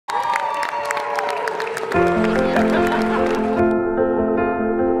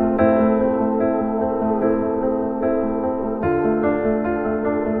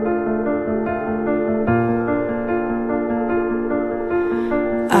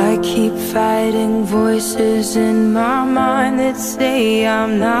I keep fighting voices in my mind that say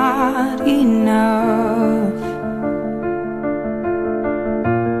I'm not enough.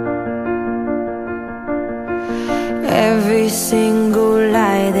 Every single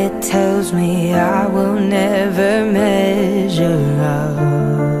lie that tells me I will never measure up.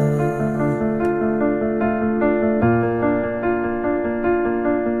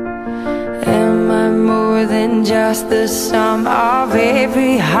 Am I more than just the sum of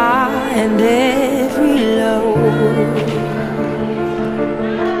every high and every low?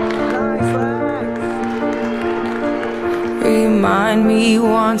 Remind me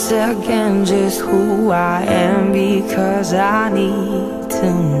once again just who I am, because I need to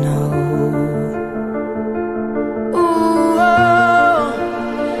know. Ooh, oh,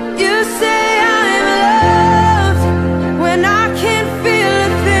 you say I'm loved when I can't feel a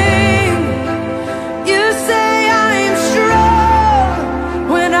thing. You say I'm strong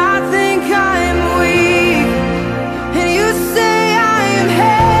when I think I'm weak. And you say I am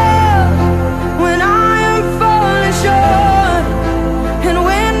held when I am falling short. And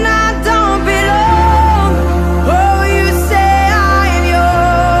when I don't belong, oh, you say I am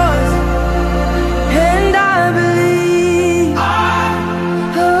yours. And I believe,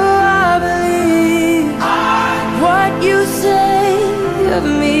 oh, I believe what you say of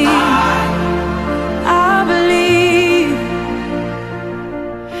me. I believe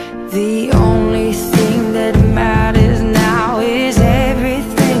the only thing that matters now is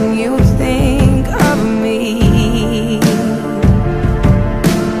everything you think of me.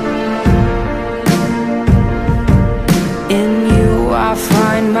 In you I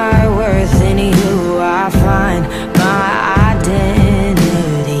find my worth, in you I find my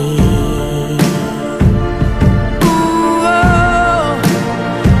identity. Ooh, oh,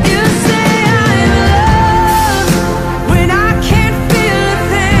 you say I'm loved when I can't feel a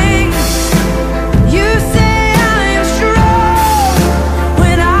thing. You say I'm strong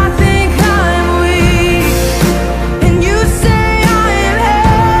when I think I'm weak. And you say I am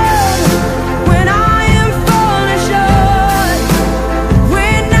held when I am falling short.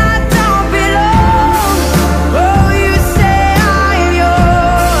 When I don't belong, oh, you say I am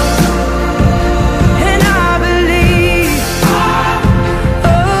yours. And I believe,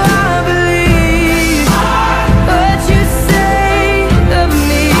 oh, I believe what you say of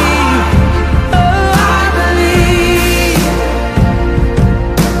me. Oh, I believe.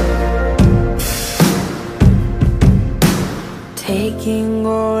 Taking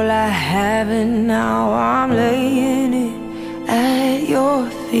all I have and now I'm laying it at your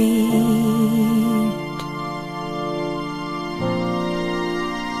feet.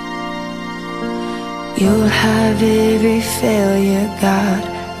 You'll have every failure, God.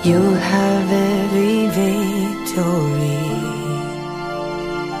 You'll have every victory.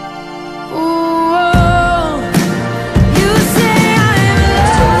 Ooh, oh, you say I'm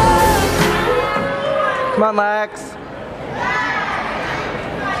loved. Come on, Lex.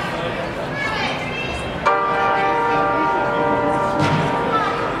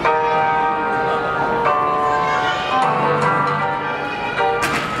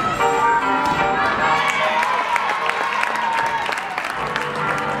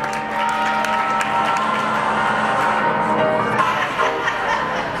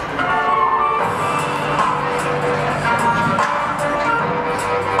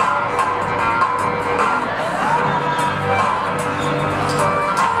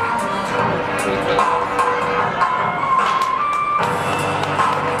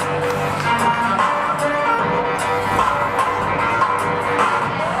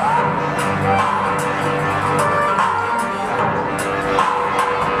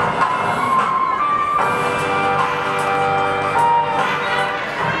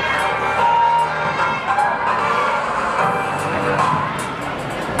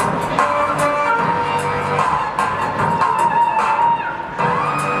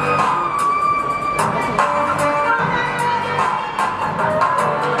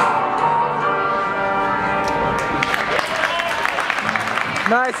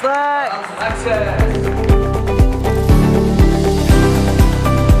 Nice, Lex. Alexis.